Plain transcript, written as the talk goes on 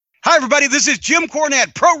Hi, everybody. This is Jim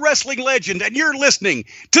Cornette, pro wrestling legend, and you're listening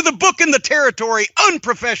to the Book in the Territory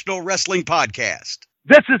Unprofessional Wrestling Podcast.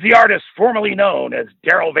 This is the artist formerly known as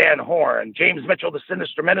Daryl Van Horn, James Mitchell, the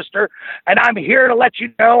Sinister Minister, and I'm here to let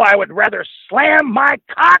you know I would rather slam my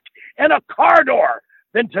cock in a car door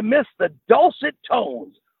than to miss the dulcet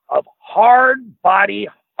tones of Hard Body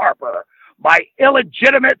Harper, my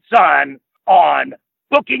illegitimate son, on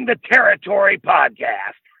Booking the Territory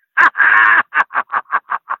podcast.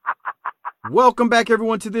 Welcome back,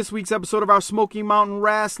 everyone, to this week's episode of our Smoky Mountain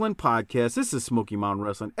Rasslin podcast. This is Smoky Mountain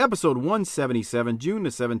Wrestling, episode 177, June the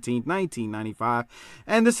 17th, 1995.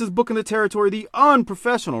 And this is Booking the Territory, the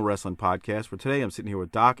unprofessional wrestling podcast. For today, I'm sitting here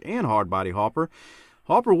with Doc and Hard Body Harper.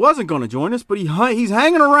 Harper wasn't going to join us, but he's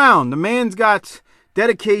hanging around. The man's got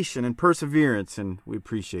dedication and perseverance, and we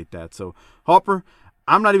appreciate that. So, Harper,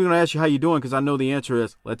 I'm not even going to ask you how you're doing because I know the answer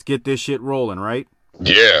is let's get this shit rolling, right?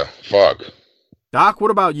 Yeah, fuck. Doc, what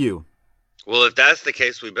about you? Well, if that's the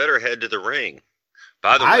case, we better head to the ring.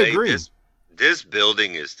 By the I way, agree. This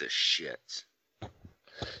building is the shit.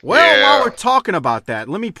 Well, while we're talking about that,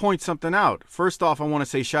 let me point something out. First off, I want to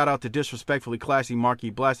say shout out to Disrespectfully Classy, Marky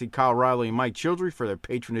Blassie, Kyle Riley, and Mike Childry for their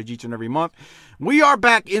patronage each and every month. We are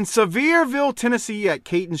back in Sevierville, Tennessee at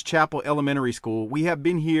Caton's Chapel Elementary School. We have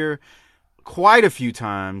been here quite a few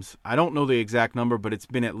times. I don't know the exact number, but it's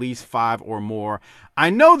been at least 5 or more. I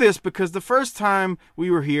know this because the first time we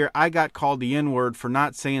were here, I got called the N-word for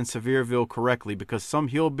not saying Sevierville correctly because some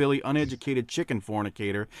hillbilly, uneducated chicken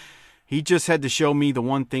fornicator, he just had to show me the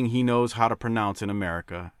one thing he knows how to pronounce in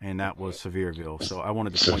America, and that was Sevierville. So I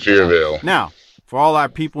wanted to point that out. Now, for all our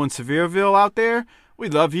people in Sevierville out there, we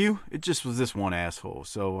love you. It just was this one asshole.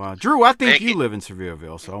 So, Drew, I think you live in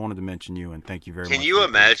Sevierville, so I wanted to mention you, and thank you very much.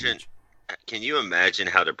 Can you imagine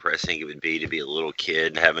how depressing it would be to be a little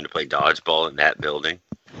kid having to play dodgeball in that building?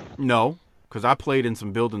 No, because I played in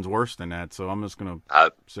some buildings worse than that, so I'm just going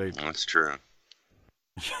to say... That's true.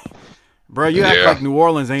 Bro, you act like New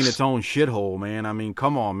Orleans ain't its own shithole, man. I mean,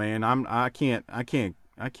 come on, man. I can't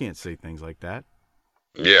say things like that.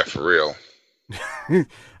 Yeah, for real.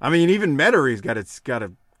 I mean, even Metairie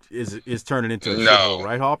is turning into a shithole,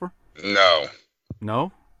 right, Hopper? No.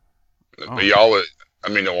 No? Oh. But y'all... I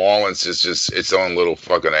mean, New Orleans is just its own little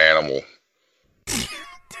fucking animal.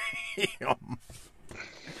 Damn.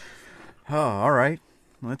 Oh, all right.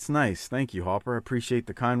 Well, that's nice. Thank you, Hopper. I appreciate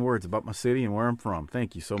the kind words about my city and where I'm from.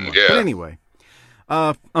 Thank you so much. Yeah. But anyway,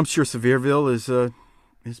 I'm sure Sevierville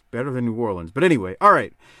is better than New Orleans. But anyway, all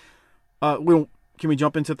right. Can we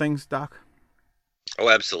jump into things, Doc? Oh,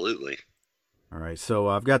 absolutely. All right, so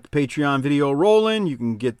I've got the Patreon video rolling. You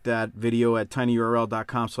can get that video at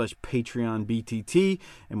tinyurl.com/PatreonBTT.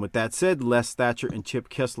 And with that said, Les Thatcher and Chip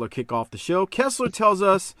Kessler kick off the show. Kessler tells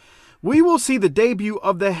us we will see the debut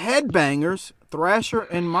of the Headbangers, Thrasher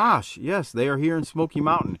and Mosh. Yes, they are here in Smoky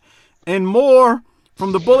Mountain. And more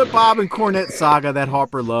from the Bullet Bob and Cornette saga that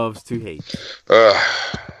Harper loves to hate.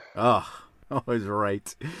 Always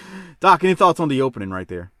right. Doc, any thoughts on the opening right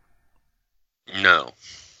there? No.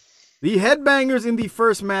 The Headbangers in the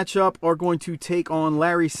first matchup are going to take on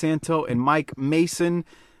Larry Santo and Mike Mason.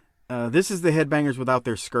 This is the Headbangers without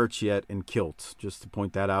their skirts yet and kilts, just to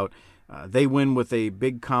point that out. They win with a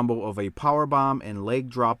big combo of a powerbomb and leg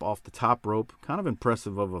drop off the top rope. Kind of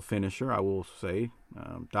impressive of a finisher, I will say.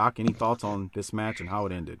 Doc, any thoughts on this match and how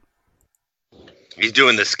it ended? He's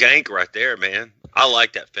doing the skank right there, man. I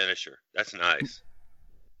like that finisher. That's nice.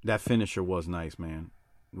 That finisher was nice, man.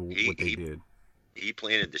 What they did. He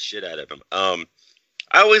planted the shit out of him. I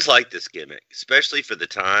always liked this gimmick, especially for the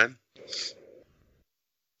time.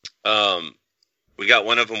 We got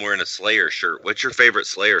one of them wearing a Slayer shirt. What's your favorite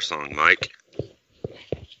Slayer song, Mike?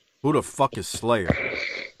 Who the fuck is Slayer?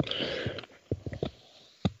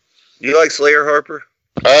 You like Slayer, Harper?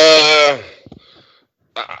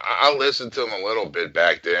 I listened to him a little bit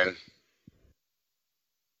back then.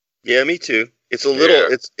 Yeah, me too. It's a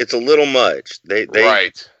little. It's a little much.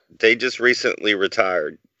 Right. They just recently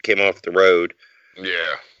retired, came off the road.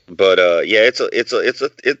 Yeah. But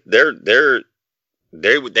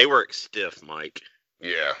they work stiff, Mike.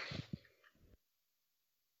 Yeah.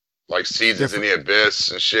 Like Seasons in the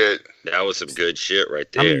Abyss and shit. That was some good shit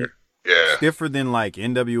right there. I mean, yeah. Stiffer than like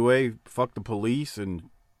NWA, Fuck the Police, and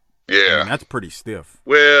yeah, I mean, that's pretty stiff.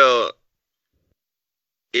 Well,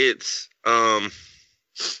 it's a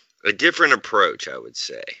different approach, I would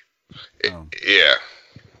say. Yeah.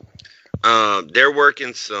 They're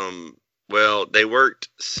working some. Well, they worked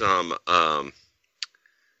some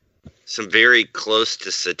very close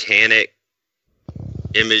to satanic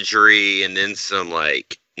imagery, and then some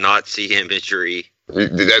like Nazi imagery.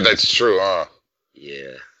 That's true, huh?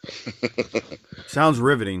 Yeah. Sounds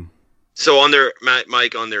riveting. So on their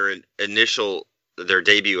Mike, on their their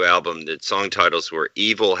debut album, the song titles were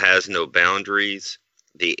 "Evil Has No Boundaries,"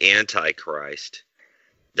 "The Antichrist,"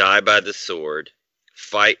 "Die by the Sword,"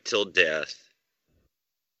 "Fight Till Death,"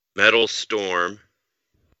 "Metal Storm,"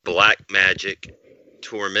 "Black Magic,"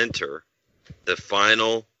 "Tormentor," "The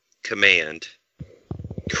Final Command,"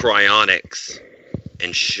 "Cryonics,"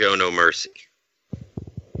 and "Show No Mercy."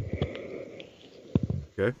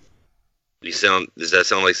 Okay. Does that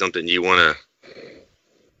sound like something you want to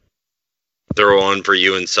throw on for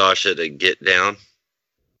you and Sasha to get down?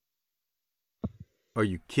 Are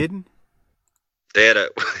you kidding? You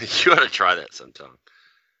ought to try that sometime.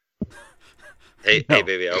 Hey, No. hey,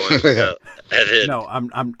 baby, I want to edit. No,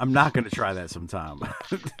 I'm not going to try that sometime.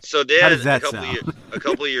 So then, How does that sound? A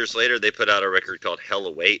couple of years later, they put out a record called "Hell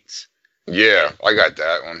Awaits." Yeah, I got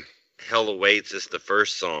that one. "Hell Awaits" is the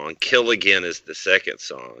first song. "Kill Again" is the second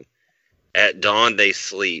song. "At Dawn They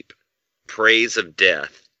Sleep," "Praise of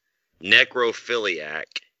Death," "Necrophiliac,"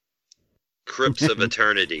 "Crypts of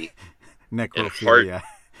Eternity," Necrophilia.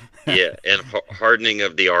 and "Hardening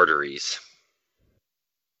of the Arteries."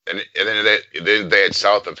 And then they had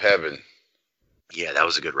South of Heaven. Yeah, that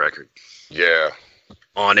was a good record. Yeah.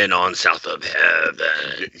 On and on, South of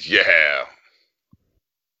Heaven. Yeah.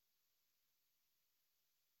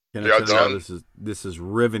 Can I tell you, this is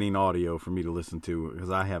riveting audio for me to listen to because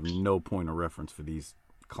I have no point of reference for these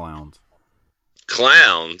clowns.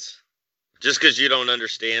 Clowns? Just because you don't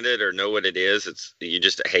understand it or know what it is, you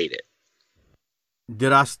just hate it.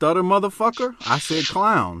 Did I stutter, motherfucker? I said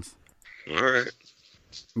clowns. All right.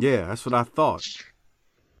 Yeah, that's what I thought.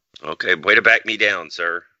 Okay, way to back me down,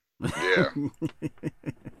 sir. Yeah.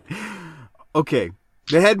 Okay.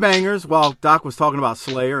 The Headbangers, while Doc was talking about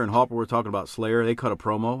Slayer and Harper were talking about Slayer, they cut a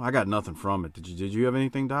promo. I got nothing from it. Did you have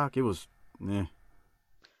anything, Doc? It was,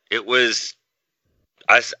 It was,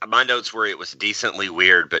 my notes were it was decently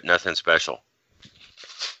weird, but nothing special.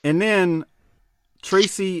 And then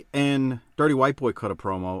Tracy and Dirty White Boy cut a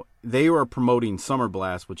promo. They were promoting Summer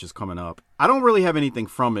Blast, which is coming up. I don't really have anything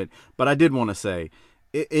from it, but I did want to say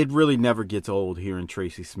it really never gets old hearing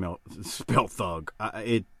Tracy spell thug.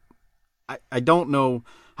 I don't know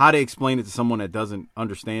how to explain it to someone that doesn't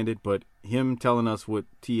understand it, but him telling us what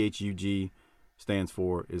THUG stands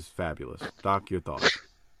for is fabulous. Doc, your thoughts?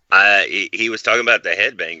 He was talking about the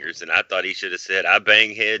Headbangers, and I thought he should have said, "I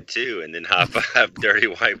bang head too," and then high five Dirty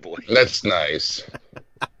White Boy. That's nice.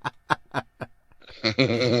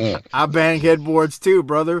 I bang headboards too,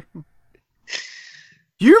 brother.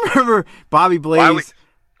 You remember Bobby Blaze?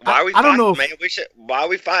 Why we I don't fight, know if, man. Why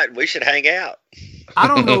we fight? We should hang out. I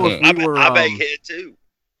don't know if we were. I bang head too.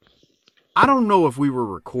 I don't know if we were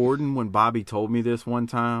recording when Bobby told me this one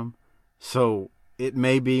time. So it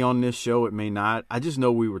may be on this show. It may not. I just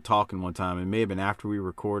know we were talking one time. It may have been after we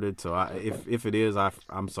recorded. So if it is,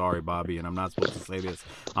 I'm sorry, Bobby, and I'm not supposed to say this.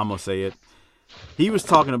 I'm gonna say it. He was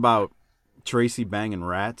talking about Tracy banging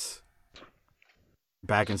rats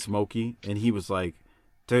back in Smoky, and he was like,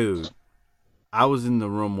 dude, I was in the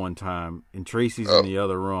room one time and Tracy's in the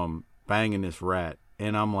other room banging this rat,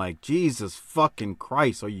 and I'm like, Jesus fucking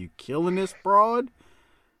Christ, are you killing this broad?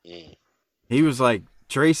 He was like,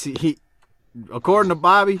 Tracy, according to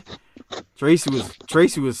Bobby, Tracy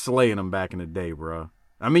was slaying him back in the day, bro.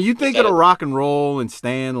 I mean, you think of the rock and roll and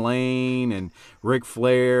Stan Lane and Ric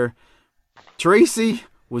Flair, Tracy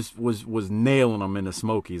was nailing them in the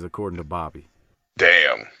Smokies, according to Bobby.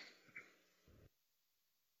 Damn.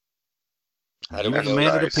 How do He was a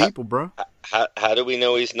man of the people, bro. How do we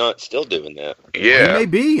know he's not still doing that? Yeah. He may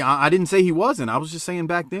be. I didn't say he wasn't. I was just saying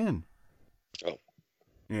back then. Oh.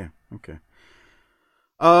 Yeah, okay.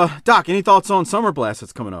 Doc, any thoughts on Summer Blast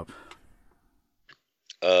that's coming up?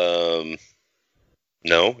 No,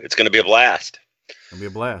 it's going to be a blast. It's going to be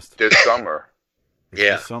a blast. This summer.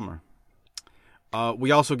 Yeah. This summer.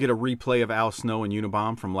 We also get a replay of Al Snow and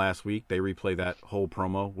Unabomb from last week. They replay that whole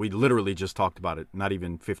promo. We literally just talked about it not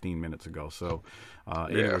even 15 minutes ago. So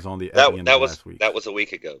it was on the end of last week. That was a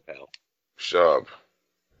week ago, pal. Shub.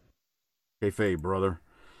 Kayfabe, brother.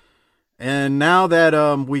 And now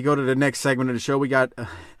that we go to the next segment of the show, we got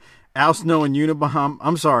Al Snow and Unabomb.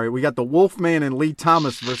 I'm sorry, we got the Wolfman and Lee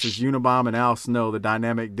Thomas versus Unabomb and Al Snow, the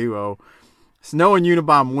dynamic duo. Snow and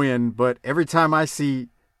Unabomb win, but every time I see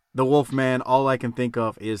the Wolfman, all I can think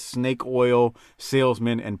of is Snake Oil,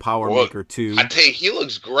 Salesman, and Power Maker 2. I tell you, he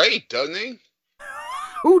looks great, doesn't he?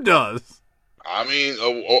 Who does? I mean,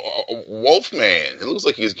 a Wolfman. It looks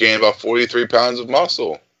like he's gained about 43 pounds of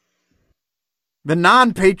muscle. The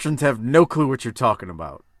non-patrons have no clue what you're talking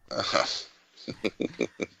about.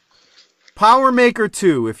 Power Maker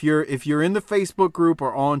 2. If you're in the Facebook group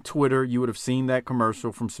or on Twitter, you would have seen that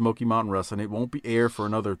commercial from Smoky Mountain Wrestling. It won't be aired for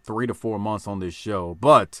another 3 to 4 months on this show,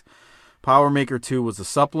 but Power Maker 2 was a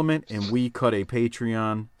supplement, and we cut a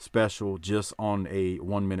Patreon special just on a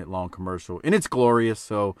 1 minute long commercial. And it's glorious,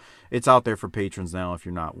 so it's out there for patrons now. If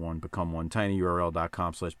you're not one, become one.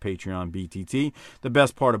 tinyurl.com/PatreonBTT. The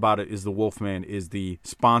best part about it is the Wolfman is the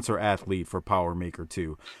sponsor athlete for Power Maker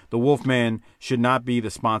 2. The Wolfman should not be the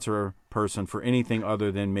sponsor person for anything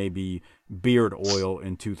other than maybe beard oil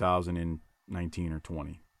in 2019 or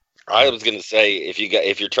 20. I was gonna say if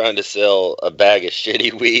you're trying to sell a bag of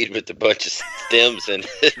shitty weed with a bunch of stems and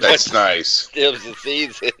That's nice. stems and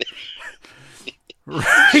seeds in it.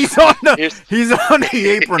 He's on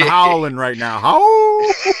the apron howling right now.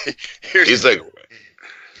 He's like,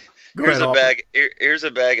 Here's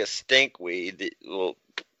a bag of stink weed that will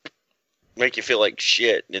make you feel like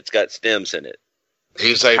shit, and it's got stems in it.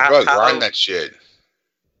 he's like, bro, grind that shit.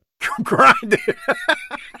 Grind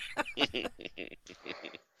it.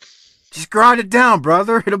 Just grind it down,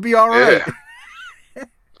 brother. It'll be all right. Yeah.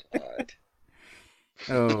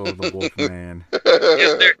 Oh, the Wolfman.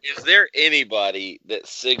 Is there anybody that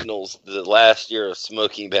signals the last year of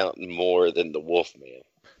Smoky Mountain more than the Wolfman?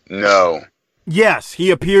 No. Yes,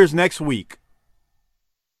 he appears next week.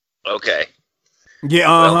 Okay.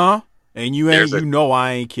 Yeah, uh-huh. And you know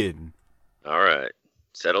I ain't kidding. All right.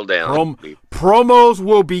 Settle down. Promos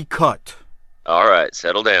will be cut. All right.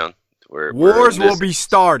 Settle down. Wars will be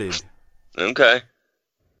started. Okay.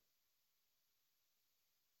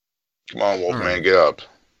 Come on, Wolfman, get up.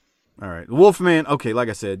 All right. Wolfman, okay, like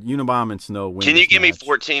I said, Unabomb and Snow win. Can you give me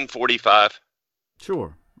 14:45?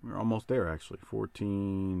 Sure. We're almost there, actually.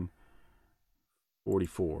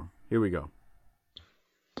 14:44. Here we go.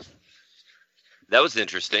 That was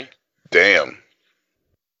interesting. Damn.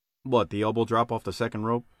 What, the elbow drop off the second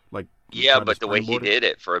rope? Yeah, but the way he did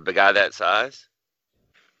it for a big guy that size.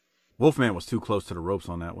 Wolfman was too close to the ropes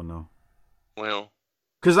on that one, though. Well,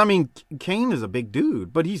 because Kane is a big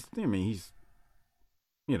dude, but he's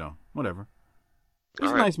whatever.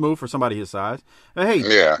 It's a nice move for somebody his size. Hey,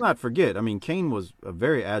 let's not forget. Kane was a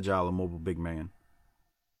very agile and mobile big man.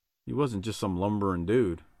 He wasn't just some lumbering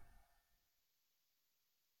dude.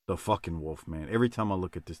 The fucking Wolfman. Every time I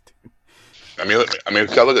look at this dude. Look at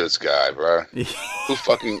this guy, bro.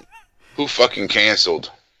 Who fucking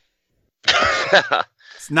canceled?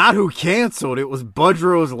 It's not who canceled. It was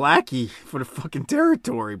Budrow's lackey for the fucking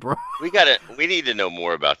territory, bro. We need to know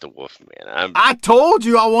more about the Wolfman. I told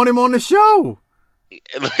you I want him on the show.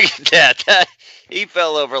 Look at that. He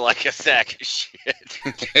fell over like a sack of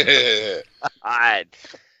shit. God.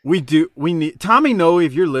 We need Tommy Noe,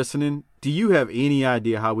 if you're listening, do you have any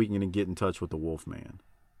idea how we can get in touch with the Wolfman?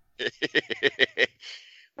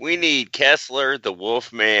 We need Kessler, the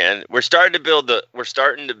Wolfman. We're starting to build the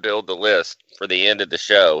list for the end of the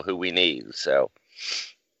show. Who we need. So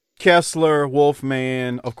Kessler,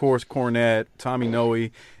 Wolfman, of course, Cornette, Tommy Noe.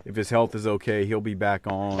 If his health is okay, he'll be back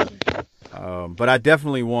on. But I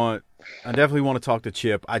definitely want to talk to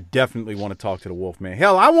Chip. I definitely want to talk to the Wolfman.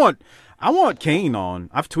 Hell, I want Kane on.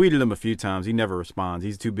 I've tweeted him a few times. He never responds.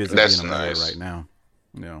 He's too busy being a mayor right now.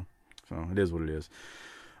 So it is what it is.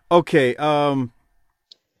 Okay.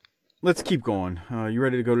 Let's keep going. You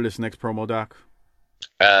ready to go to this next promo, Doc?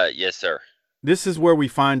 Yes, sir. This is where we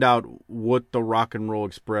find out what the Rock and Roll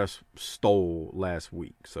Express stole last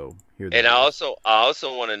week. So here. And I also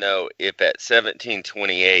want to know if at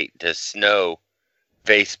 17:28 does Snow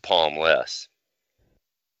face palm less.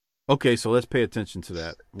 Okay, so let's pay attention to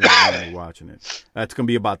that when you're watching it. That's going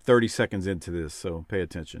to be about 30 seconds into this, so pay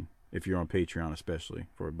attention if you're on Patreon, especially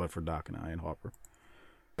for Doc and I and Harper.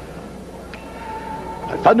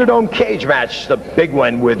 A Thunderdome cage match, the big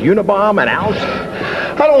one with Unabomb and Al.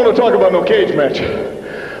 I don't want to talk about no cage match.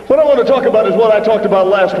 What I want to talk about is what I talked about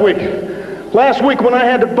last week. Last week when I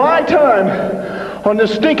had to buy time on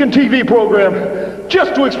this stinking TV program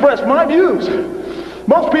just to express my views.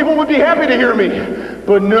 Most people would be happy to hear me,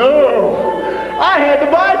 but no. I had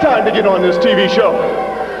to buy time to get on this TV show.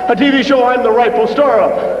 A TV show I'm the rightful star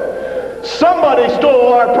of. Somebody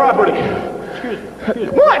stole our property.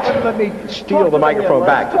 What? Let me steal the microphone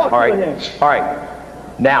back. All right.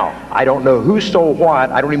 Now, I don't know who stole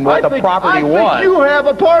what. I don't even know what the property was. I think you have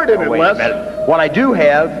a part in it, Les. What I do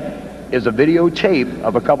have is a videotape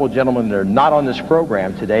of a couple of gentlemen that are not on this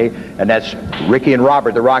program today, and that's Ricky and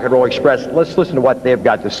Robert, the Rock and Roll Express. Let's listen to what they've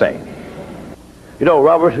got to say. You know,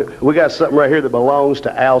 Robert, we got something right here that belongs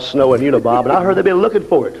to Al Snow and Unabomb, and I heard they've been looking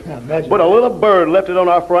for it. But a little bird left it on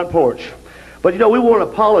our front porch. But, we want to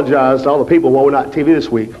apologize to all the people while we're not on TV this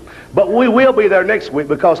week. But we will be there next week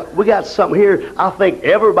because we got something here I think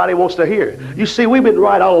everybody wants to hear. You see, we've been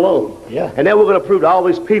right all along. Yeah. And then we're going to prove to all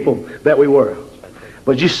these people that we were.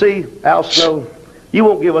 But you see, Al Snow, you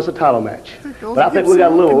won't give us a title match. But I think we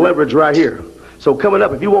got a little leverage right here. So coming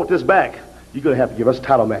up, if you want this back, you're going to have to give us a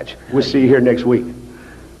title match. We'll see you here next week.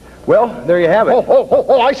 Well, there you have it.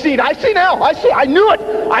 I see now. I knew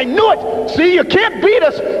it. See, you can't beat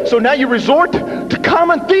us. So now you resort to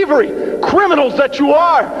common thievery. Criminals that you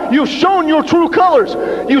are. You've shown your true colors.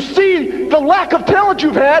 You see, the lack of talent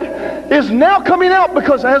you've had is now coming out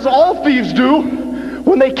because, as all thieves do,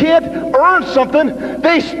 when they can't earn something,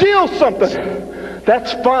 they steal something.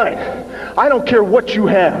 That's fine. I don't care what you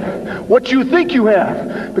have, what you think you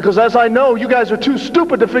have, because as I know, you guys are too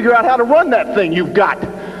stupid to figure out how to run that thing you've got.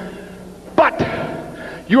 But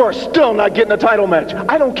you are still not getting a title match.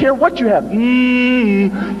 I don't care what you have.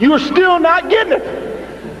 You're still not getting it.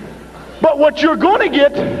 But what you're going to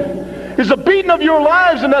get is a beating of your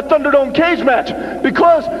lives in that Thunderdome cage match,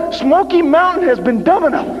 because Smoky Mountain has been dumb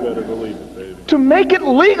enough to make it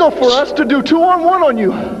legal for us to do 2-on-1 on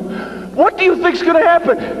you. What do you think's going to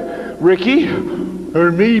happen, Ricky?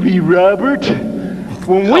 Or maybe Robert?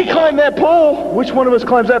 When we climb that pole, which one of us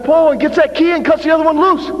climbs that pole and gets that key and cuts the other one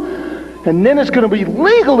loose? And then it's going to be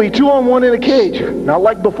legally 2-on-1 in a cage. Not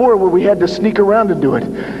like before where we had to sneak around and do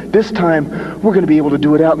it. This time, we're going to be able to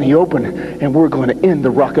do it out in the open, and we're going to end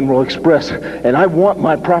the Rock and Roll Express. And I want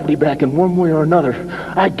my property back in one way or another.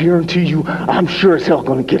 I guarantee you, I'm sure as hell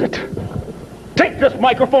going to get it. Take this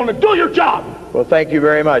microphone and do your job! Well, thank you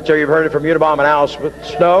very much. So you've heard it from Unabomb and Al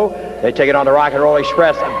Snow. They take it on the Rock and Roll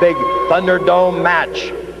Express, a big Thunderdome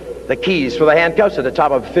match. The keys for the handcuffs at the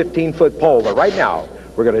top of a 15-foot pole. But right now,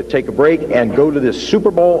 we're going to take a break and go to this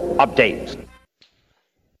Super Bowl update.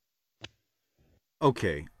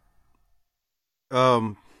 Okay.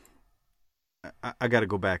 I got to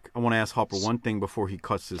go back. I want to ask Hopper one thing before he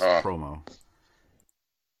cuts this promo.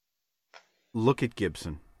 Look at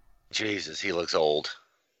Gibson. Jesus, he looks old.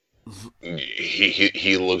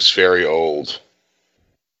 He looks very old.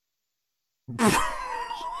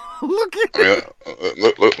 Look at him.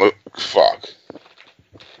 Look. Fuck.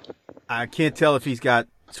 I can't tell if he's got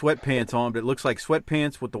sweatpants on, but it looks like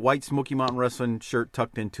sweatpants with the white Smoky Mountain Wrestling shirt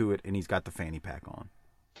tucked into it, and he's got the fanny pack on.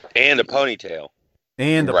 And a ponytail.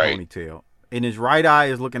 And a ponytail. And his right eye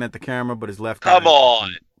is looking at the camera, but his left eye... Come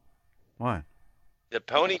on! What? The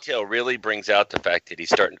ponytail really brings out the fact that he's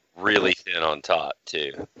starting really thin on top,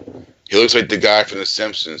 too. He looks like the guy from The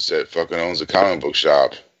Simpsons that fucking owns a comic book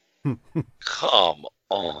shop. Come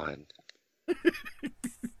on.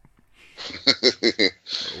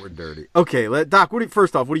 We're dirty. Okay, Doc,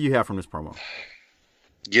 first off, what do you have from this promo?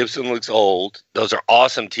 Gibson looks old. Those are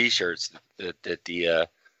awesome T-shirts that the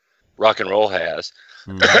Rock and Roll has.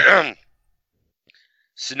 Mm.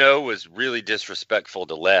 Snow was really disrespectful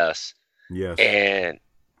to Les. Yes. And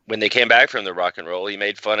when they came back from the Rock and Roll, he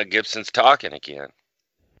made fun of Gibson's talking again.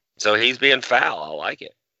 So he's being foul. I like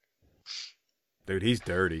it. Dude, he's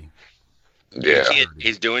dirty. Yeah.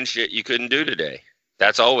 He's doing shit you couldn't do today.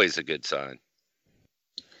 That's always a good sign.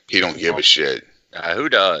 He don't give a shit. Who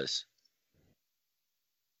does?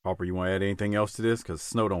 Harper, you want to add anything else to this? Because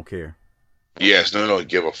Snow don't care. Yes, no, don't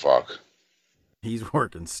give a fuck. He's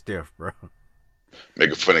working stiff, bro.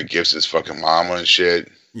 Making fun of Gibson's fucking mama and shit.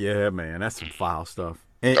 Yeah, man, that's some foul stuff.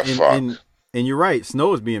 And you're right.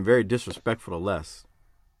 Snow is being very disrespectful to Les.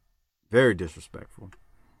 Very disrespectful.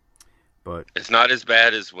 But it's not as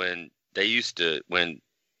bad as when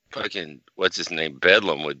fucking, what's his name,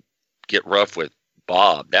 Bedlam would get rough with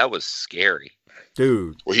Bob. That was scary.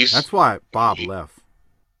 Dude, that's why Bob left.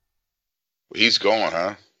 He's gone,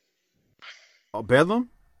 huh? Oh, Bedlam?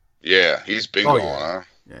 Yeah, he's been gone, huh?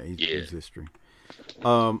 Yeah, he's history.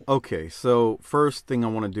 Okay, so first thing I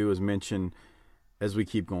want to do is mention, as we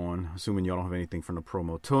keep going, assuming y'all don't have anything from the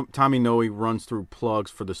promo, Tommy Noe runs through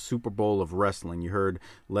plugs for the Super Bowl of wrestling. You heard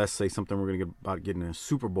Les say something we're going to get about getting a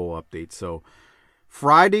Super Bowl update. So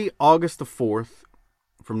Friday, August the 4th,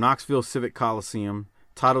 from Knoxville Civic Coliseum,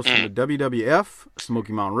 titles from the WWF,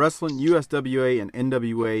 Smoky Mountain Wrestling, USWA, and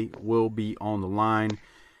NWA will be on the line.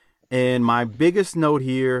 And my biggest note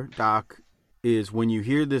here, Doc, is when you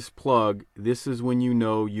hear this plug, this is when you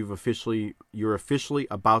know you're officially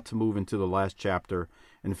about to move into the last chapter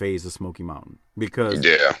and phase of Smoky Mountain. Because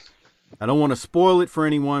I don't want to spoil it for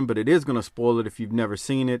anyone, but it is going to spoil it if you've never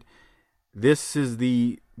seen it. This is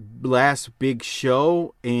the last big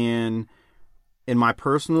show, and in my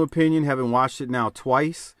personal opinion, having watched it now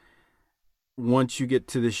twice, once you get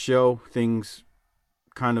to this show, things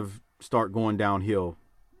kind of start going downhill,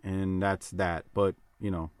 and that's that. But I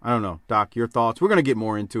don't know. Doc, your thoughts? We're going to get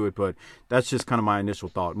more into it, but that's just kind of my initial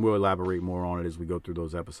thought, and we'll elaborate more on it as we go through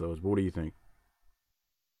those episodes. But what do you think?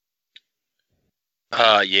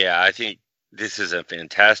 Yeah, I think this is a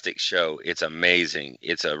fantastic show. It's amazing.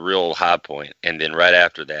 It's a real high point, and then right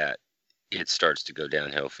after that, it starts to go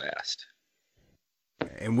downhill fast.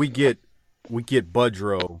 And we get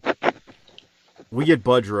Budrow.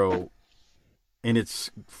 And it's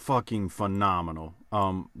fucking phenomenal.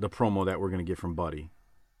 The promo that we're gonna get from Buddy,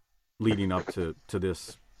 leading up to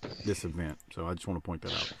this event. So I just want to point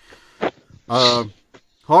that out.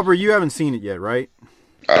 Harper, you haven't seen it yet, right?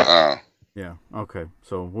 Yeah. Okay.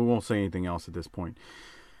 So we won't say anything else at this point.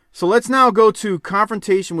 So let's now go to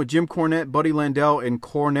confrontation with Jim Cornette, Buddy Landel, and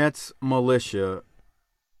Cornette's Militia.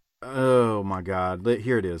 Oh my God!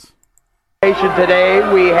 Here it is. Today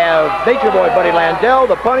we have Nature Boy Buddy Landel,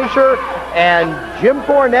 the Punisher, and Jim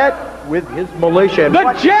Cornette with his militia.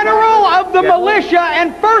 The general of the militia,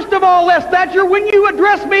 and first of all, Les Thatcher, when you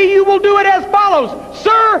address me, you will do it as follows.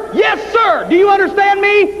 Sir, yes, sir. Do you understand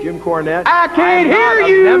me? Jim Cornette, I can't hear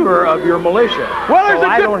you. I'm I'm a member of your militia. Well, there's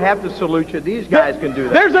I don't have to salute you. These guys can do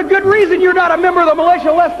that. There's a good reason you're not a member of the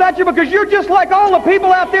militia, Les Thatcher, because you're just like all the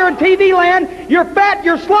people out there in TV land. You're fat,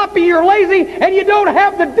 you're sloppy, you're lazy, and you don't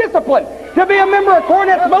have the discipline to be a member of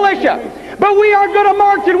Cornette's militia. But we are going to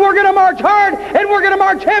march, and we're going to march hard, and we're going to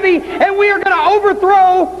march heavy, and we are going to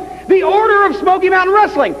overthrow the order of Smoky Mountain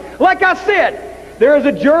Wrestling. Like I said, there is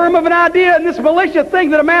a germ of an idea in this militia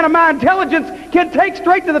thing that a man of my intelligence can take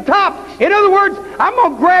straight to the top. In other words, I'm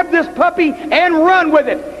going to grab this puppy and run with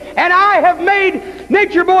it. And I have made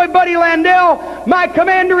Nature Boy Buddy Landel my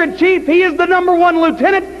commander-in-chief. He is the #1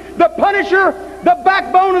 lieutenant, the Punisher, the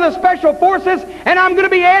backbone of the Special Forces, and I'm going to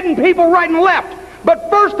be adding people right and left. But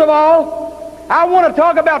first of all, I want to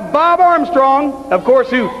talk about Bob Armstrong, of course,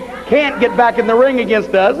 who can't get back in the ring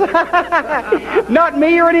against us. Not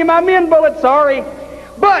me or any of my men, Bullet, sorry.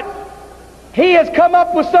 But he has come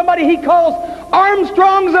up with somebody he calls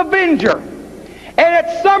Armstrong's Avenger. And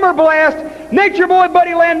at Summer Blast, Nature Boy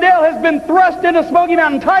Buddy Landel has been thrust into Smoky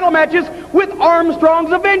Mountain title matches with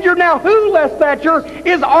Armstrong's Avenger. Now, who, Les Thatcher,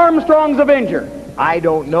 is Armstrong's Avenger? I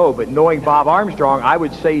don't know, but knowing Bob Armstrong, I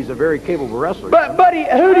would say he's a very capable wrestler. But, Buddy,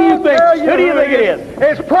 who do you think it is?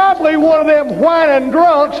 It's probably one of them whining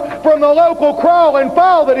drunks from the local crawling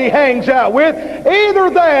fowl that he hangs out with. Either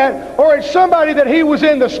that, or it's somebody that he was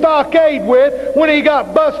in the stockade with when he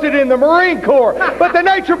got busted in the Marine Corps. But the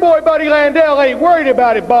Nature Boy Buddy Landel ain't worried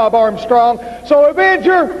about it, Bob Armstrong. So,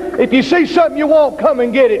 Avenger, if you see something you want, come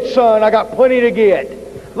and get it, son. I got plenty to get.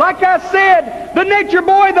 Like I said, the Nature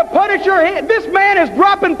Boy, the Punisher, this man is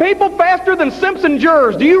dropping people faster than Simpson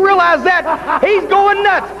jurors. Do you realize that? He's going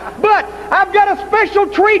nuts. But I've got a special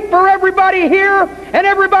treat for everybody here and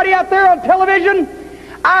everybody out there on television.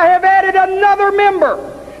 I have added another member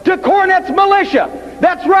to Cornette's militia.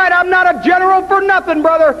 That's right, I'm not a general for nothing,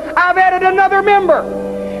 brother. I've added another member.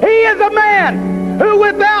 He is a man who,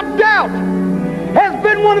 without doubt, has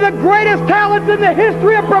been one of the greatest talents in the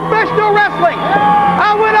history of professional wrestling.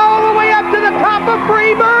 I went all the way up to the top of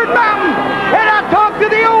Freebird Mountain, and I talked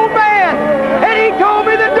to the old man, and he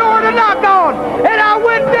told me the door to knock on, and I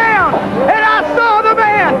went down, and I saw the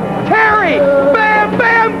man. Terry Bam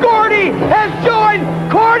Bam Gordy has joined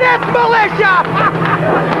Cornette's militia.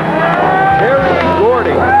 Terry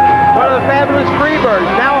Gordy, one of the fabulous Freebirds,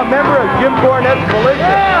 now a member of Jim Cornette's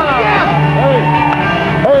militia.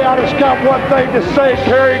 Hey, I just got one thing to say.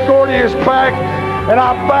 Terry Gordy is back, and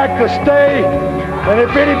I'm back to stay. And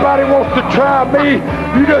if anybody wants to try me,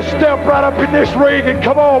 you just step right up in this ring and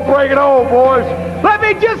come on, bring it on, boys. Let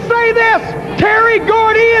me just say this. Terry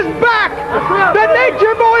Gordy is back. The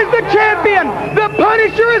Nature Boy is the champion. The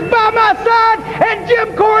Punisher is by my side, and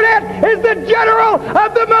Jim Cornette is the general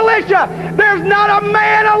of the militia. There's not a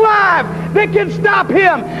man alive that can stop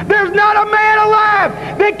him. There's not a man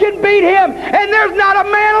alive that can beat him, and there's not a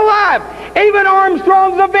man alive, even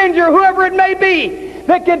Armstrong's Avenger, whoever it may be,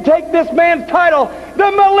 that can take this man's title.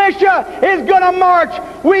 The militia is going to march.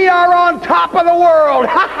 We are on top of the world.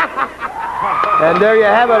 And there you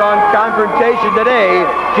have it on Confrontation today.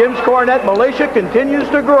 Jim's Cornette militia continues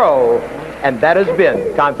to grow, and that has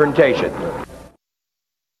been Confrontation.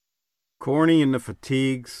 Corny and the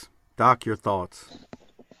fatigues. Doc, your thoughts?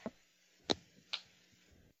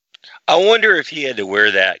 I wonder if he had to wear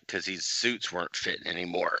that because his suits weren't fitting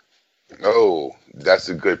anymore. Oh, that's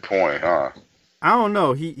a good point, huh? I don't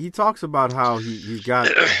know. He talks about how he's got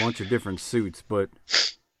a bunch of different suits, but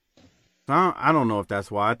I don't know if that's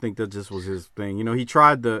why. I think that just was his thing. You know, he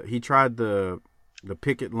tried the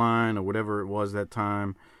picket line or whatever it was that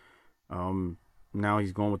time. Now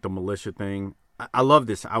he's going with the militia thing. I love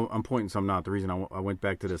this. I'm pointing something out. The reason I went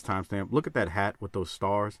back to this timestamp. Look at that hat with those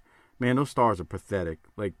stars. Man, those stars are pathetic.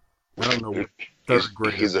 Like, I don't know what third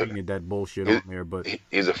grader painted that bullshit on there, but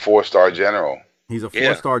he's a 4-star general. He's a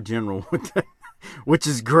 4-star general with that, which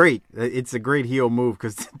is great. It's a great heel move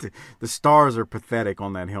because the stars are pathetic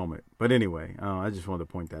on that helmet. But anyway, I just wanted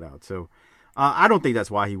to point that out. So I don't think that's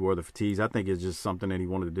why he wore the fatigues. I think it's just something that he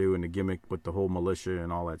wanted to do in the gimmick with the whole militia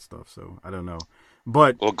and all that stuff. So I don't know.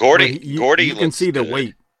 But Gordy, you can see the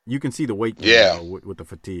weight. You can see the weight. With the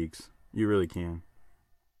fatigues, you really can.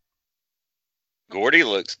 Gordy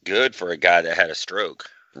looks good for a guy that had a stroke.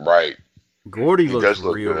 Right. Gordy looks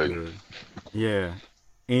real good. Yeah.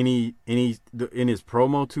 And he in his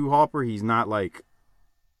promo too, Hopper, he's not like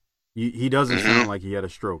he doesn't sound like he had a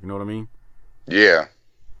stroke. You know what I mean? Yeah.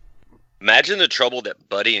 Imagine the trouble that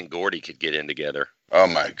Buddy and Gordy could get in together. Oh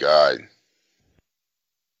my God.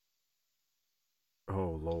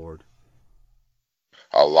 Oh Lord.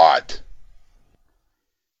 A lot.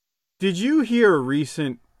 Did you hear a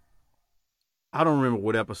recent? I don't remember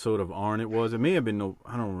what episode of Arn it was. It may have been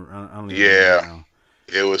I don't even know.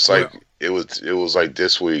 It was like it was like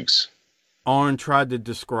this week's. Arn tried to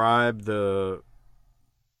describe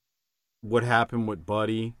what happened with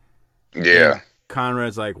Buddy. Yeah. And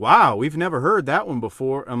Conrad's like, wow, we've never heard that one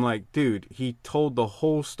before. I'm like, dude, he told the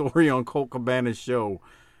whole story on Colt Cabana's show.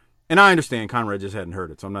 And I understand Conrad just hadn't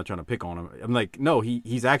heard it, so I'm not trying to pick on him. I'm like, no,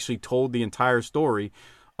 he's actually told the entire story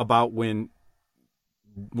about when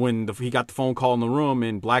he got the phone call in the room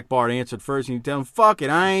and Black Bart answered first and he tell him, fuck it,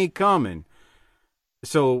 I ain't coming.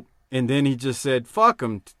 So, and then he just said, fuck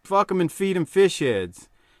him and feed him fish heads,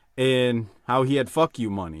 and how he had fuck you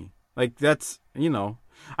money. Like, that's,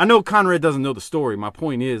 I know Conrad doesn't know the story. My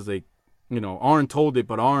point is, like, Arn told it,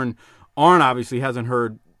 but Arn obviously hasn't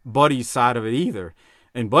heard Buddy's side of it either.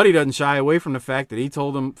 And Buddy doesn't shy away from the fact that he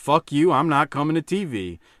told him, fuck you, I'm not coming to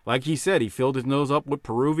TV. Like he said, he filled his nose up with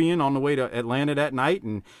Peruvian on the way to Atlanta that night,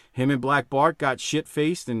 and him and Black Bart got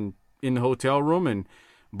shit-faced in the hotel room, and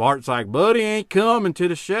Bart's like, Buddy ain't coming to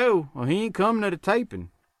the show. Well, he ain't coming to the taping.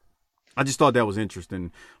 I just thought that was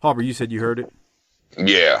interesting. Harper, you said you heard it?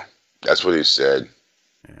 Yeah, that's what he said.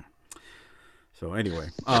 Yeah. So anyway,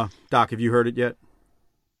 Doc, have you heard it yet?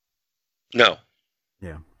 No.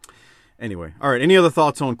 Yeah. Anyway, all right. Any other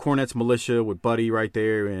thoughts on Cornette's Militia with Buddy right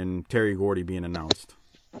there and Terry Gordy being announced?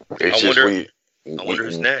 I wonder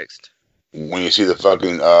who's next. When you see the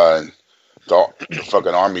fucking the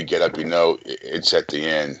fucking army get up, it's at the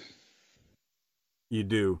end. You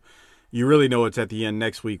do. You really know it's at the end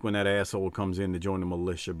next week when that asshole comes in to join the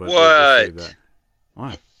militia. But what?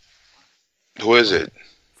 What? Who is it?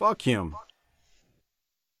 Fuck him.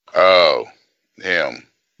 Oh, him.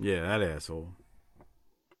 Yeah, that asshole.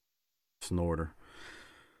 Snorter.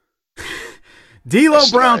 D'Lo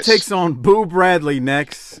Brown takes on Boo Bradley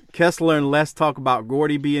next. Kessler and Les talk about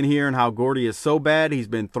Gordy being here and how Gordy is so bad he's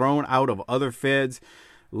been thrown out of other feds.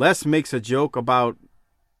 Les makes a joke about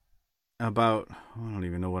I don't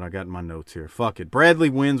even know what I got in my notes here. Fuck it.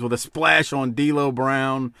 Bradley wins with a splash on D'Lo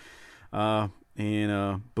Brown.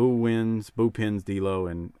 And Boo wins. Boo pins D'Lo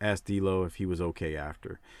and asks D'Lo if he was okay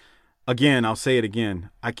after. Again, I'll say it again.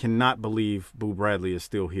 I cannot believe Boo Bradley is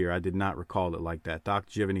still here. I did not recall it like that. Doc,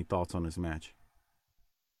 do you have any thoughts on this match?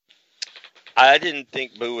 I didn't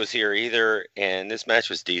think Boo was here either, and this match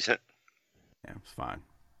was decent. Yeah, it's fine.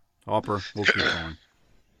 Hopper, we'll keep going.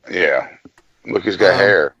 Yeah. Look, he's got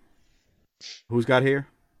hair. Who's got hair?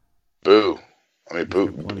 Boo. I mean,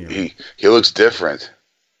 Boo. He looks different.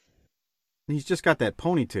 He's just got that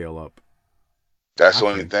ponytail up. That's the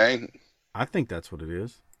only thing? I think that's what it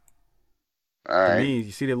is. All right. To me,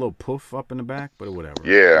 you see that little poof up in the back, but whatever.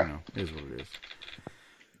 Yeah. It is what it is.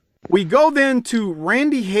 We go then to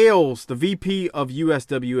Randy Hales, the VP of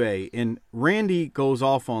USWA, and Randy goes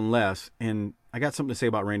off on Les, and I got something to say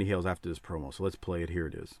about Randy Hales after this promo, so let's play it. Here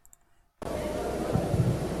it is.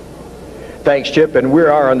 Thanks, Chip. And we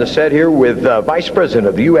are on the set here with Vice President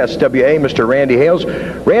of the USWA, Mr. Randy Hales.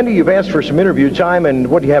 Randy, you've asked for some interview time, and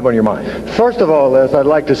what do you have on your mind? First of all, Les, I'd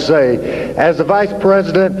like to say, as the Vice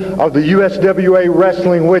President of the USWA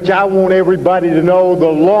Wrestling, which I want everybody to know, the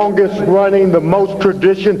longest running, the most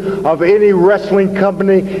tradition of any wrestling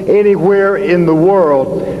company anywhere in the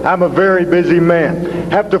world, I'm a very busy man.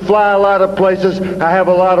 Have to fly a lot of places. I have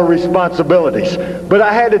a lot of responsibilities. But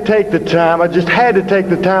I had to take the time, I just had to take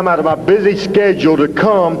the time out of my busy schedule to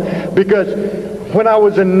come, because when I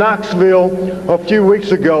was in Knoxville a few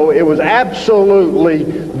weeks ago, it was absolutely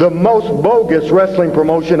the most bogus wrestling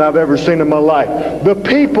promotion I've ever seen in my life. The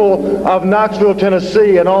people of Knoxville,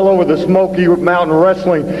 Tennessee, and all over the Smoky Mountain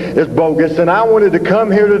Wrestling is bogus, and I wanted to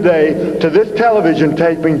come here today to this television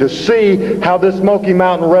taping to see how this Smoky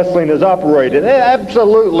Mountain Wrestling is operated.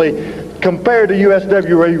 Absolutely. Compared to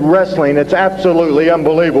USWA wrestling, it's absolutely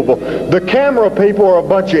unbelievable. The camera people are a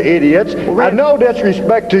bunch of idiots. I no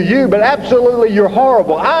disrespect to you, but absolutely you're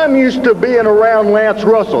horrible. I'm used to being around Lance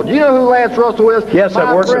Russell. Do you know who Lance Russell is? Yes,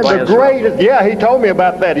 I've worked with Lance Russell. Yeah, he told me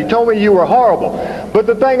about that. He told me you were horrible. But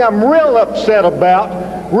the thing I'm real upset about,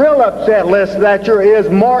 Les Thatcher,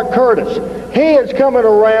 is Mark Curtis. He is coming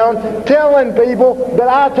around telling people that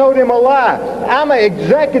I told him a lie. I'm an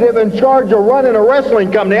executive in charge of running a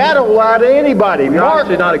wrestling company. I don't lie to anybody. You're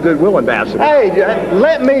obviously not a goodwill ambassador. Hey,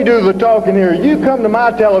 let me do the talking here. You come to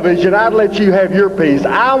my television, I'd let you have your piece.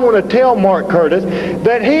 I want to tell Mark Curtis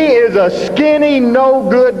that he is a skinny,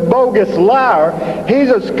 no-good, bogus liar. He's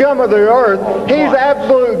a scum of the earth. He's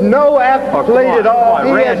absolute no athlete at all.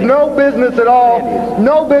 He has no business at all.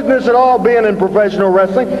 No business at all being in professional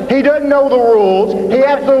wrestling. He doesn't know the rules. He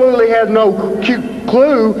absolutely has no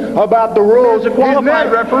clue about the rules. He's a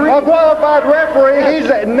qualified referee. A qualified referee. He's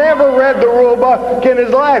never read the rule book in his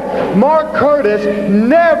life. Mark Curtis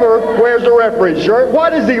never wears a referee shirt. What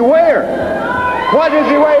does he wear? What does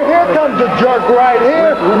he wear? Here comes a jerk right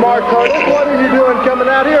here, Mark Curtis. What are you doing coming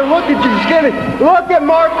out here? Look at you, skinny. Look at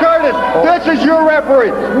Mark Curtis. This is your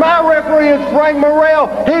referee. My referee is Frank Morrell.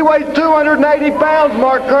 He weighs 280 pounds,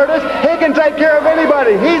 Mark Curtis. He can take care of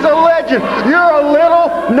anybody. He's a legend. You're a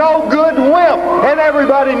little, no-good wimp, and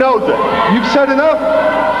everybody knows it. You've said enough?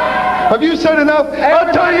 Have you said enough?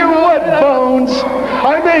 I'll tell you what, Bones.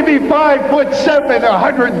 I may be 5'7",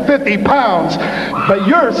 150 pounds, but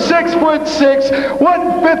you're 6'6",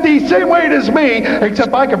 150, same weight as me,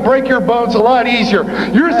 except I can break your bones a lot easier.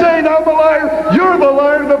 You're saying I'm a liar? You're the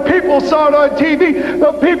liar. The people saw it on TV.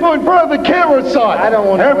 The people in front of the camera saw it. I don't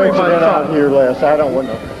want to everybody out here, Les. I don't want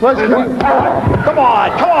to. Let's go. Come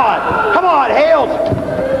on, Hales.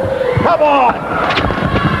 Come on.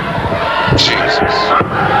 Jesus.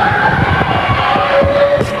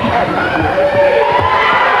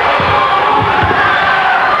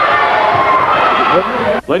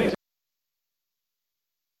 Ladies.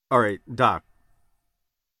 All right, Doc.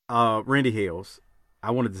 Randy Hales.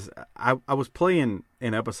 I was playing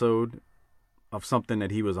an episode of something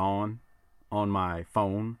that he was on my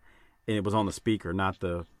phone, and it was on the speaker, not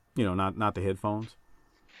the headphones.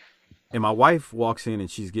 And my wife walks in and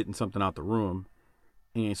she's getting something out the room,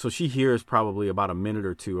 and so she hears probably about a minute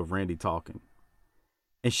or two of Randy talking,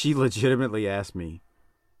 and she legitimately asked me,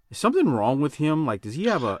 "Is something wrong with him? Like, does he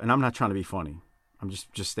have a?" And I'm not trying to be funny. I'm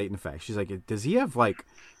just stating the fact. She's like, "Does he have like,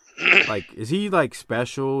 is he like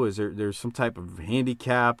special? Is there's some type of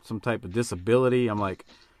handicap, some type of disability?" I'm like,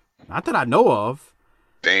 "Not that I know of."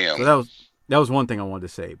 Damn. So that was one thing I wanted to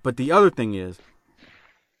say. But the other thing is,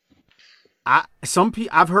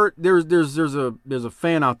 I've heard there's a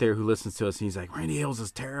fan out there who listens to us and he's like, Randy Hales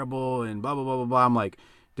is terrible and blah blah blah blah blah. I'm like,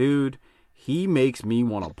 dude, he makes me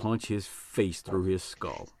want to punch his face through his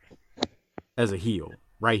skull as a heel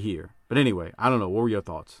right here. But anyway, I don't know. What were your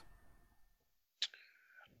thoughts?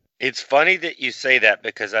 It's funny that you say that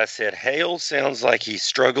because I said Hales sounds like he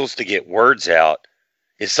struggles to get words out.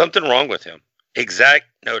 Is something wrong with him? Exact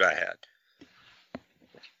note I had.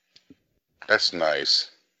 That's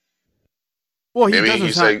nice. Well, he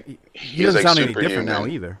doesn't sound any different now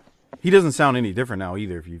either. He doesn't sound any different now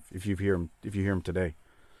either. If you hear him today.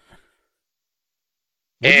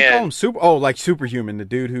 What do you call him? Like Superhuman, the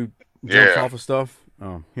dude who jumps off of stuff.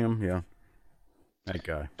 Oh, him, yeah, that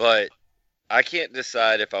guy. But I can't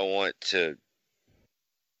decide if I want to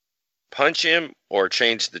punch him or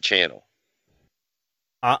change the channel.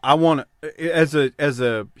 I want to, as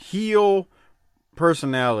a heel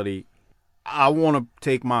personality, I want to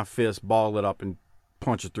take my fist, ball it up, and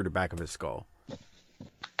punch it through the back of his skull.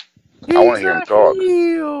 I want to hear him talk.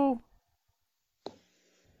 Heel.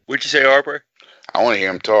 What'd you say, Harper? I want to hear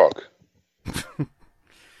him talk.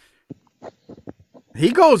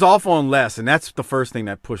 He goes off on Les, and that's the first thing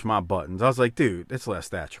that pushed my buttons. I was like, dude, that's Les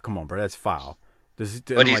Thatcher. Come on, bro, that's foul. But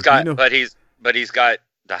he's got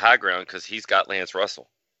the high ground because he's got Lance Russell.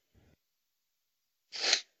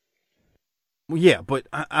 Well, yeah, but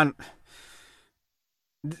I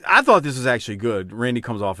thought this was actually good. Randy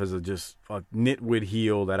comes off as just a nitwit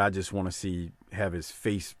heel that I just want to see have his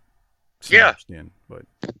face smashed in. But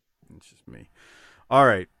it's just me. All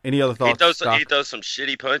right. Any other thoughts? He does some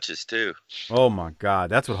shitty punches too. Oh my God,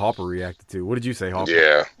 that's what Harper reacted to. What did you say, Harper?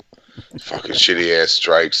 Yeah, fucking shitty ass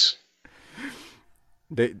strikes.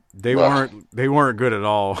 They weren't good at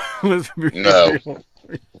all. Let's be No. real.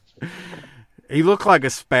 He looked like a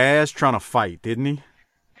spaz trying to fight, didn't he?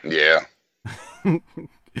 Yeah. All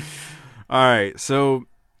right, so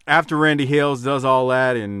after Randy Hales does all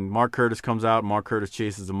that and Mark Curtis comes out, Mark Curtis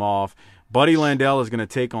chases him off. Buddy Landel is going to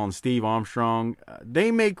take on Steve Armstrong.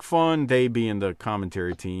 They make fun, they being the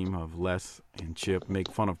commentary team of Les and Chip, make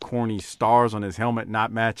fun of Corny's stars on his helmet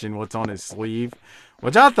not matching what's on his sleeve,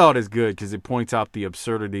 which I thought is good because it points out the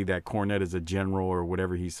absurdity that Cornette is a general or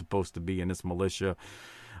whatever he's supposed to be in this militia.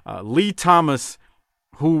 Lee Thomas,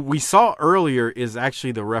 who we saw earlier, is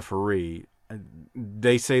actually the referee.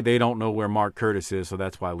 They say they don't know where Mark Curtis is, so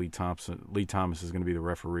that's why Lee Thomas is going to be the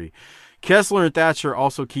referee. Kessler and Thatcher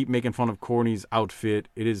also keep making fun of Corny's outfit.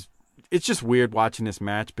 It's just weird watching this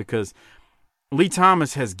match because Lee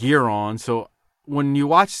Thomas has gear on, so when you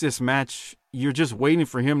watch this match, you're just waiting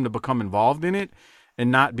for him to become involved in it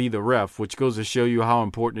and not be the ref, which goes to show you how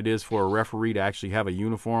important it is for a referee to actually have a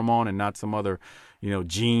uniform on and not some other,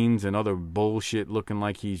 jeans and other bullshit looking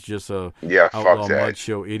like he's just a outlaw mud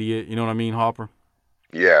show idiot. You know what I mean, Hopper?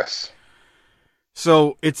 Yes.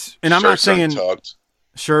 So I'm not saying untucked.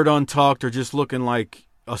 Shirt untucked or just looking like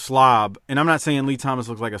a slob. And I'm not saying Lee Thomas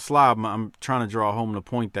looks like a slob. I'm trying to draw home the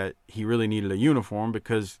point that he really needed a uniform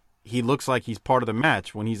because he looks like he's part of the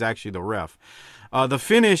match when he's actually the ref. The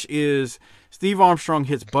finish is Steve Armstrong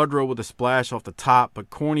hits Budrow with a splash off the top, but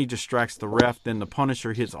Corny distracts the ref. Then the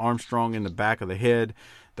Punisher hits Armstrong in the back of the head.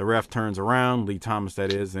 The ref turns around, Lee Thomas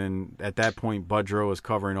that is, and at that point Budrow is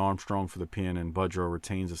covering Armstrong for the pin, and Budrow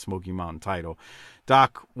retains the Smoky Mountain title.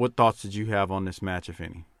 Doc, what thoughts did you have on this match, if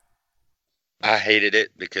any? I hated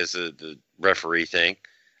it because of the referee thing.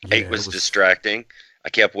 It was distracting. I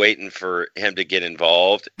kept waiting for him to get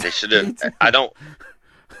involved. They should have. I don't.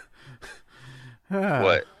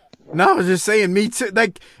 What? No, I was just saying, me too.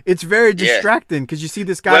 Like, it's very distracting because you see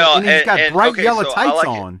this guy and he's got bright yellow tights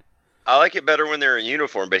on. I like it better when they're in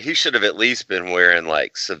uniform, but he should have at least been wearing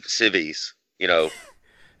like civvies,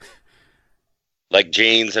 like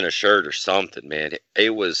jeans and a shirt or something. Man,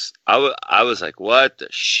 it was. I was like, what the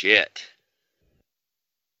shit,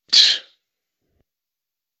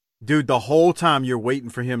 dude. The whole time you're waiting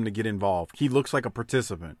for him to get involved. He looks like a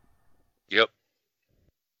participant. Yep.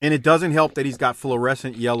 And it doesn't help that he's got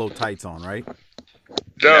fluorescent yellow tights on, right?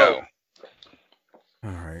 No. All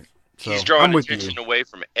right. So he's drawing attention away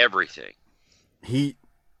from everything. He's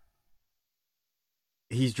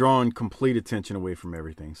drawing complete attention away from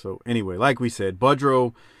everything. So anyway, like we said,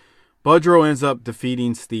 Budrow ends up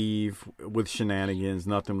defeating Steve with shenanigans.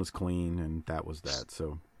 Nothing was clean, and that was that.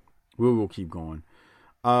 So we will keep going.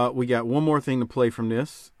 We got one more thing to play from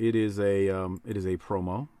this. It is a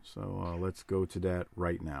promo. So let's go to that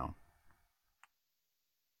right now.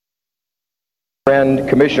 Friend,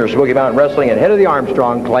 Commissioner of Smoky Mountain Wrestling and head of the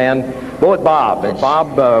Armstrong clan, Bullet Bob. And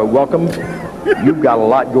Bob, welcome. You've got a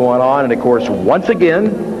lot going on. And, of course, once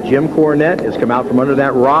again, Jim Cornette has come out from under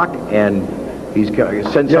that rock, and he's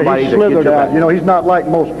sent somebody he to slithered get your out. back. He's not like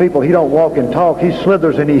most people. He don't walk and talk. He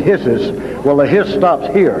slithers and he hisses. Well, the hiss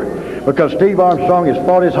stops here because Steve Armstrong has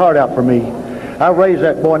fought his heart out for me. I raised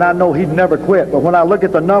that boy, and I know he'd never quit. But when I look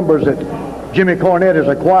at the numbers that Jimmy Cornette is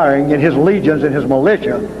acquiring in his legions and his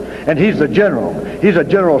militia, and he's the general. He's a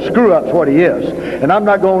general screw-up's what he is. And I'm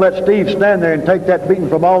not going to let Steve stand there and take that beating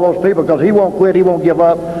from all those people because he won't quit, he won't give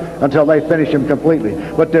up until they finish him completely.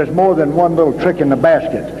 But there's more than one little trick in the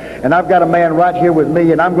basket. And I've got a man right here with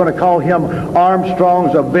me, and I'm going to call him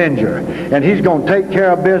Armstrong's Avenger. And he's going to take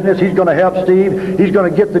care of business. He's going to help Steve. He's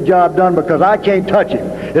going to get the job done because I can't touch him.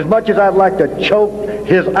 As much as I'd like to choke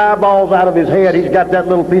his eyeballs out of his head, he's got that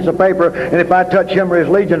little piece of paper, and if I touch him or his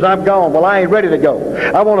legions, I'm gone. Well, I ain't ready to go.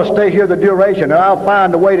 I want to stay here the duration, and I'll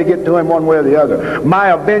find a way to get to him one way or the other. My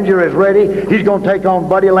Avenger is ready. He's going to take on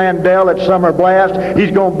Buddy Landel at Summer Blast.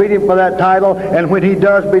 He's going to beat him for that title, and when he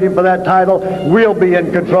does beat him for that title, we'll be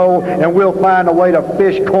in control, and we'll find a way to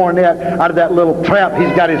fish Cornette out of that little trap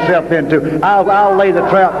he's got himself into. I'll lay the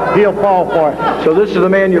trap. He'll fall for it. So this is the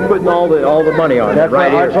man you're putting all the money on. That's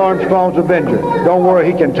right here. That's Armstrong's Avenger. Don't worry,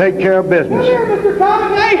 he can take care of business. Mr.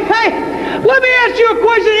 Thomas, hey, let me ask you a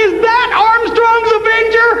question. Is that Armstrong's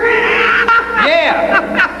Avenger?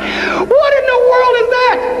 Yeah. What in the world is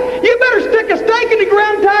that? You better stick a stake in the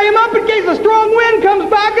ground and tie him up in case a strong wind comes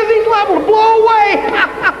by because he's liable to blow away.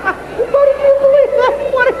 What did you believe that?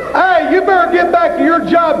 Hey, you better get back to your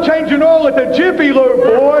job changing oil at the Jiffy Lube,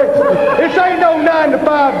 boy. This ain't no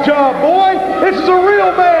 9-to-5 job, boy. This is a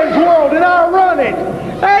real man's world, and I run it.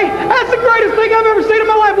 Hey, that's the greatest thing I've ever seen in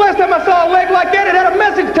my life. Last time I saw a leg like that, it had a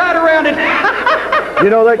message tied around it.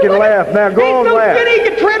 You know, they can laugh. Now, go on, so laugh. Skinny, he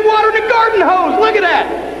can tread water in a garden hose. Look at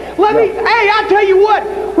that. I tell you what,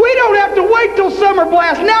 we don't have to wait till Summer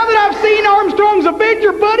Blast. Now that I've seen Armstrong's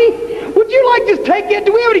Avenger, buddy, would you like to take it?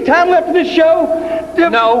 Do we have any time left in this show?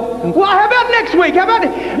 No. Well, how about next week?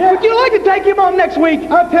 Would you like to take him on next week?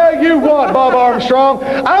 I tell you what, Bob Armstrong,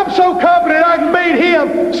 I'm so confident I can beat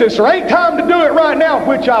him. Since there ain't time to do it right now,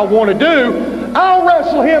 which I want to do, I'll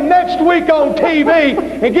wrestle him next week on TV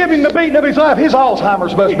and give him the beating of his life. His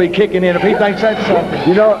Alzheimer's must be kicking in if he thinks that's something.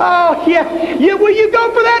 You know? Oh, yeah. Will you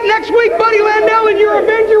go for that next week, Buddy Landel, and your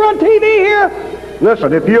Avenger on TV here?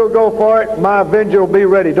 Listen, if you'll go for it, my Avenger will be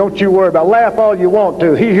ready. Don't you worry about it. Laugh all you want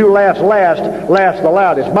to. He who laughs last, laughs the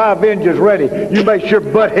loudest. My Avenger's ready. You make sure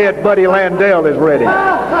butthead Buddy Landel is ready.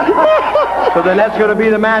 So then that's going to be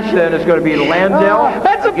the match then. It's going to be Landel.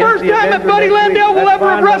 That's the first time that Buddy Landel will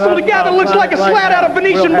ever have wrestled together. Looks like a slat out of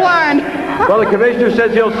Venetian blind. Well, the commissioner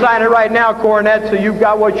says he'll sign it right now, Cornette, so you've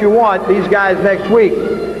got what you want. These guys next week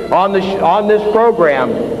on this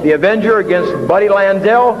program, the Avenger against Buddy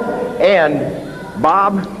Landel. And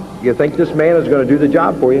Bob, you think this man is going to do the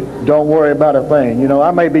job for you? Don't worry about a thing. You know,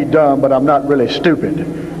 I may be dumb, but I'm not really stupid.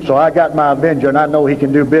 So I got my Avenger, and I know he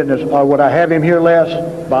can do business. Or would I have him here,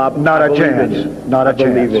 Les? Bob, not a chance. Not a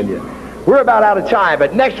chance. I believe in you. We're about out of time,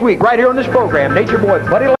 but next week, right here on this program, Nature Boy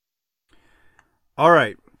Buddy Landel. All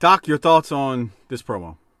right. Doc, your thoughts on this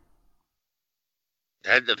promo?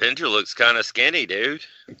 That Avenger looks kind of skinny, dude.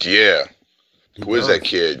 Yeah. Who is that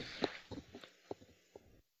kid?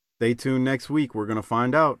 Stay tuned next week. We're going to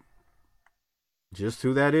find out just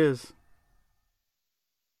who that is.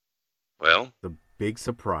 Well, the big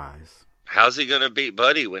surprise. How's he going to beat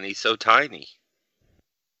Buddy when he's so tiny?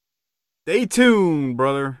 Stay tuned,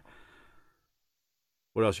 brother.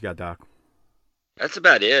 What else you got, Doc? That's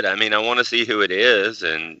about it. I mean, I want to see who it is,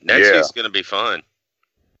 and next week's going to be fun.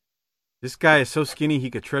 This guy is so skinny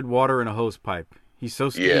he could tread water in a hose pipe. He's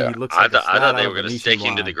so skinny he looks like I thought they were going to stick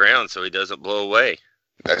him to the ground so he doesn't blow away.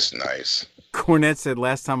 That's nice. Cornette said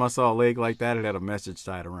last time I saw a leg like that, it had a message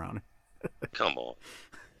tied around it. Come on.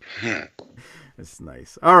 That's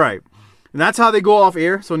nice. All right. And that's how they go off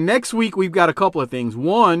air. So next week, we've got a couple of things.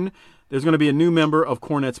 One, there's going to be a new member of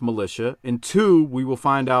Cornette's Militia. And two, we will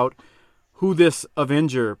find out who this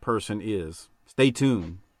Avenger person is. Stay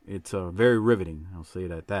tuned. It's very riveting. I'll say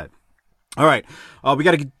it at that. All right, we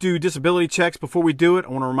got to do disability checks. Before we do it, I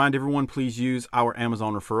want to remind everyone, please use our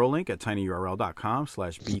Amazon referral link at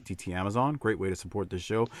tinyurl.com/bttamazon. Great way to support this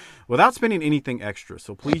show without spending anything extra.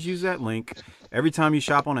 So please use that link. Every time you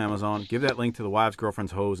shop on Amazon, give that link to the wives,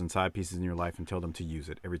 girlfriends, hoes, and side pieces in your life and tell them to use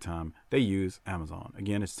it every time they use Amazon.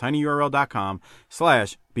 Again, it's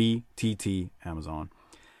tinyurl.com/bttamazon.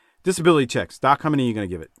 Disability checks. Doc, how many are you going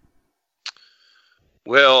to give it?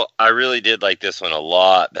 Well, I really did like this one a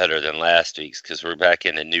lot better than last week's because we're back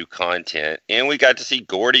into new content. And we got to see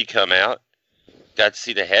Gordy come out. Got to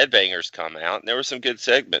see the Headbangers come out. And there were some good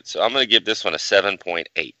segments. So I'm going to give this one a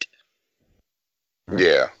 7.8.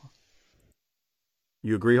 Yeah.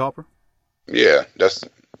 You agree, Hopper? Yeah.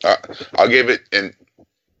 I'll give it an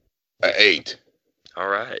 8. All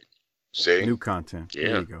right. See? New content. Yeah.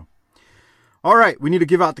 There you go. All right, we need to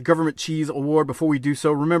give out the Government Cheese Award. Before we do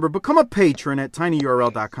so, remember, become a patron at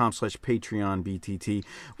tinyurl.com/PatreonBTT.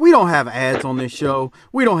 We don't have ads on this show.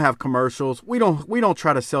 We don't have commercials. We don't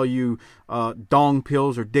try to sell you dong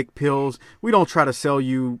pills or dick pills. We don't try to sell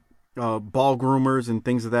you ball groomers and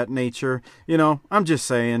things of that nature. You know, I'm just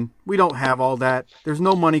saying, we don't have all that. There's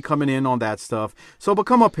no money coming in on that stuff. So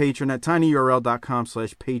become a patron at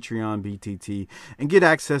tinyurl.com/PatreonBTT and get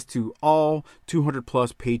access to all 200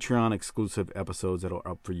 plus Patreon exclusive episodes that are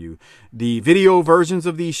up for you. The video versions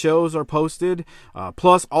of these shows are posted,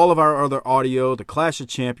 plus all of our other audio, the Clash of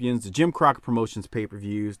Champions, the Jim Crockett Promotions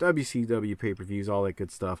pay-per-views, WCW pay-per-views, all that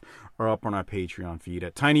good stuff are up on our Patreon feed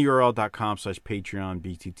at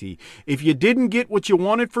tinyurl.com/PatreonBTT. If you didn't get what you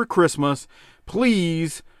wanted for Christmas,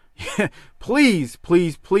 please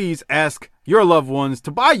ask your loved ones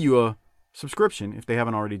to buy you a subscription if they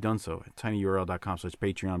haven't already done so at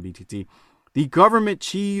tinyurl.com/PatreonBTT. The Government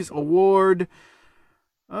Cheese Award.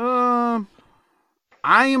 I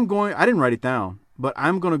didn't write it down, but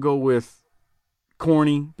I'm going to go with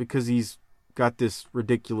Corny because he's got this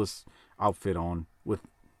ridiculous outfit on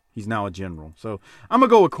he's now a general. So I'm going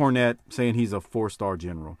to go with Cornette, saying he's a 4-star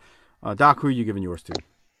general. Doc, who are you giving yours to?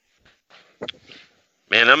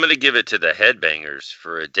 Man, I'm going to give it to the Headbangers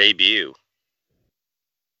for a debut.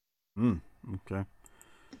 Okay.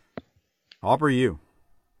 Hopper, you?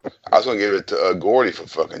 I was going to give it to Gordy for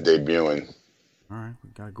fucking debuting. All right, we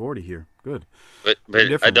got Gordy here. Good. But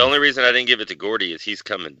the only reason I didn't give it to Gordy is he's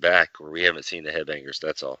coming back where we haven't seen the Headbangers.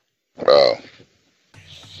 That's all. Oh.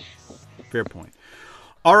 Fair point.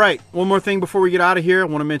 All right, one more thing before we get out of here. I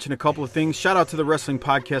want to mention a couple of things. Shout out to the Wrestling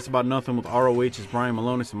Podcast About Nothing with ROH's Brian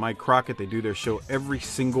Malonis and Mike Crockett. They do their show every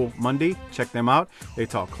single Monday. Check them out. They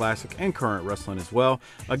talk classic and current wrestling as well.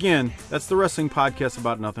 Again, that's the Wrestling Podcast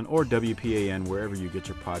About Nothing, or WPAN, wherever you get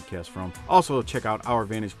your podcast from. Also, check out Our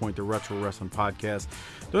Vantage Point, the Retro Wrestling Podcast.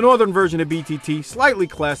 The northern version of BTT, slightly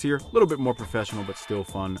classier, a little bit more professional, but still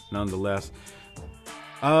fun nonetheless.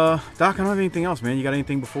 Doc, I don't have anything else, man. You got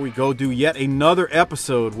anything before we go do yet another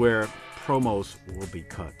episode where promos will be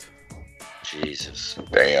cut? Jesus.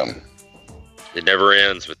 Damn. It never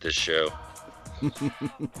ends with this show.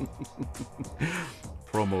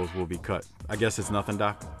 Promos will be cut. I guess it's nothing,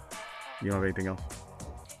 Doc. You don't have anything else?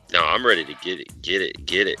 No, I'm ready to get it. Get it.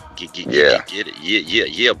 Yeah. Get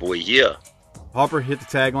it. Yeah, boy, yeah. Harper, hit the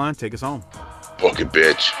tagline. Take us home. Book it,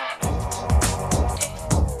 bitch.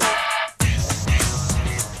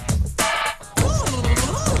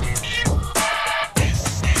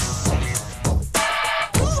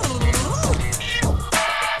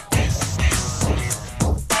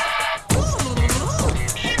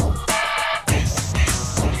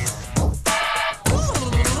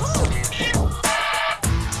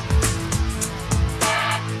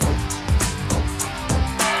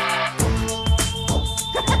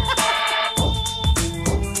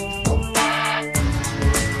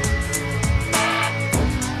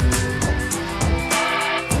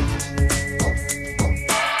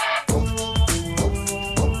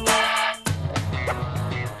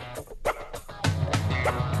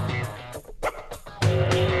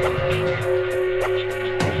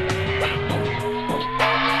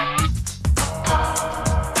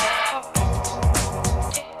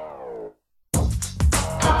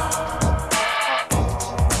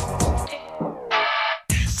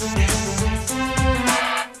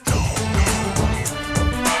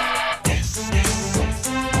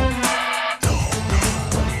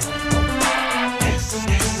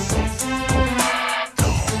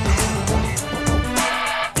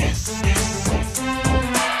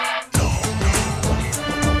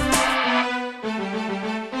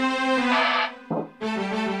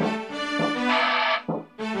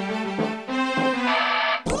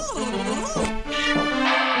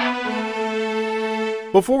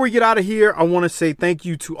 Before we get out of here, I want to say thank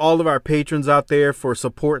you to all of our patrons out there for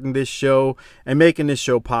supporting this show and making this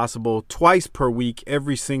show possible twice per week,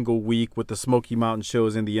 every single week, with the Smoky Mountain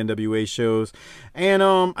shows and the NWA shows. And,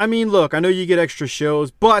 I mean, look, I know you get extra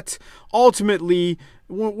shows, but ultimately,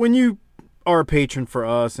 when you are a patron for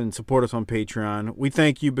us and support us on Patreon, we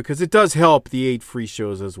thank you because it does help the 8 free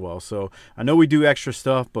shows as well. So I know we do extra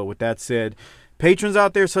stuff, but with that said, patrons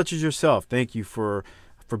out there such as yourself, thank you for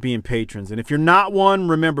being patrons. And if you're not one,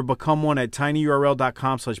 remember, become one at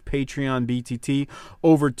tinyurl.com/PatreonBTT.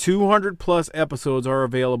 Over 200 plus episodes are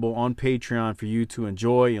available on Patreon for you to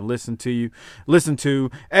enjoy and listen to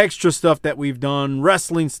extra stuff that we've done,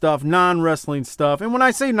 wrestling stuff, non-wrestling stuff. And when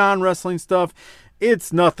I say non-wrestling stuff,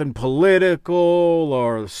 it's nothing political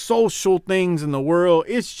or social things in the world.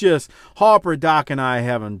 It's just Harper, Doc, and I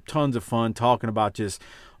having tons of fun talking about just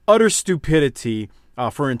utter stupidity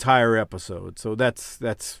for entire episodes. So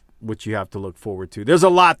that's what you have to look forward to. There's a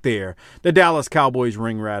lot there. The Dallas Cowboys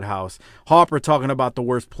ring rat house. Harper talking about the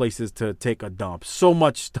worst places to take a dump. So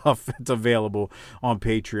much stuff that's available on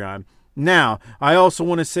Patreon. Now, I also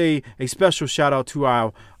want to say a special shout out to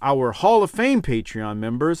our Hall of Fame Patreon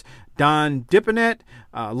members, Don Dipponet,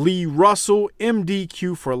 Lee Russell,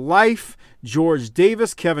 MDQ for Life, George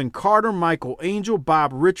Davis, Kevin Carter, Michael Angel, Bob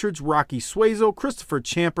Richards, Rocky Suazo, Christopher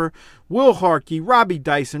Champer, Will Harkey, Robbie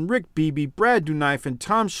Dyson, Rick Beebe, Brad Duknife, and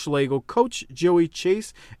Tom Schlegel, Coach Joey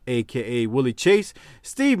Chase, a.k.a. Willie Chase,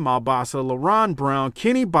 Steve Malbasa, LaRon Brown,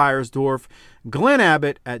 Kenny Byersdorf, Glenn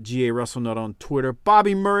Abbott at GA WrestleNut on Twitter,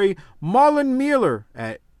 Bobby Murray, Marlon Mueller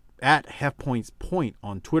at Halfpoints Point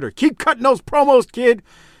on Twitter. Keep cutting those promos, kid.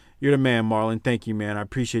 You're the man, Marlon. Thank you, man. I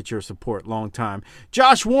appreciate your support. Long time.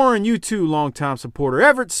 Josh Warren, you too, long-time supporter.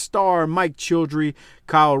 Everett Starr, Mike Childry,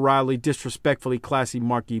 Kyle Riley, Disrespectfully Classy,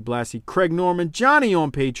 Marky Blassie, Craig Norman, Johnny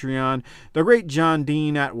on Patreon, the great John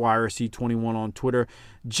Dean at YRC21 on Twitter,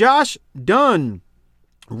 Josh Dunn,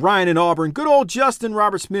 Ryan in Auburn, good old Justin,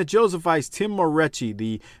 Robert Smith, Joseph Ice, Tim Morecci,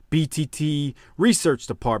 the BTT Research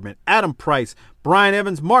Department, Adam Price, Brian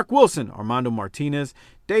Evans, Mark Wilson, Armando Martinez,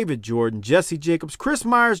 David Jordan, Jesse Jacobs, Chris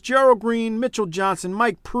Myers, Gerald Green, Mitchell Johnson,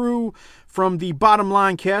 Mike Prue from the Bottom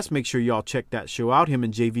Line Cast. Make sure y'all check that show out. Him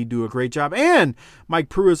and JV do a great job. And Mike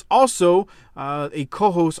Prue is also a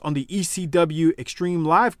co-host on the ECW Extreme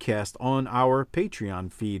Live Cast on our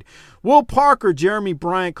Patreon feed. Will Parker, Jeremy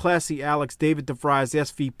Bryant, Classy Alex, David DeVries,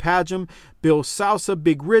 SV Padgham, Bill Sousa,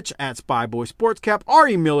 Big Rich at Spyboy Sportscap,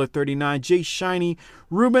 Ari Miller 39, Jay Shiny,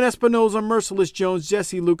 Ruben Espinoza, Merciless Jones,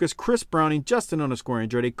 Jesse Lucas, Chris Browning, Justin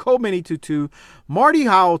Andrade, Coleman822, Marty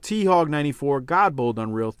Howell, T-Hog 94, Godbold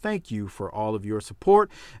Unreal. Thank you for all of your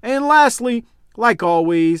support. And lastly, like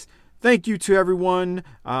always, thank you to everyone.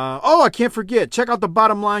 I can't forget, check out the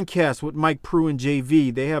Bottom Line Cast with Mike Prue and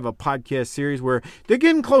JV. They have a podcast series where they're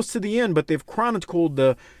getting close to the end, but they've chronicled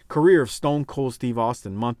the career of Stone Cold Steve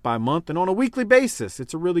Austin month by month and on a weekly basis.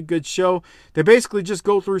 It's a really good show. They basically just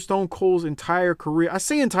go through Stone Cold's entire career. I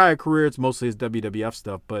say entire career, it's mostly his WWF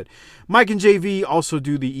stuff, but Mike and JV also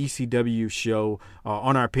do the ECW show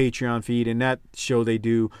on our Patreon feed, and that show they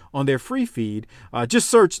do on their free feed. Just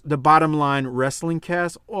search the Bottom Line Wrestling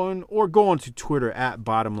Cast or go on to Twitter at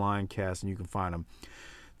Bottom Line Cast and you can find them.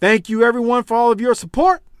 Thank you everyone for all of your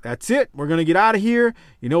support. That's it. We're going to get out of here.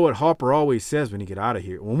 You know what Harper always says when we get out of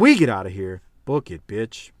here? Book it,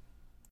 bitch.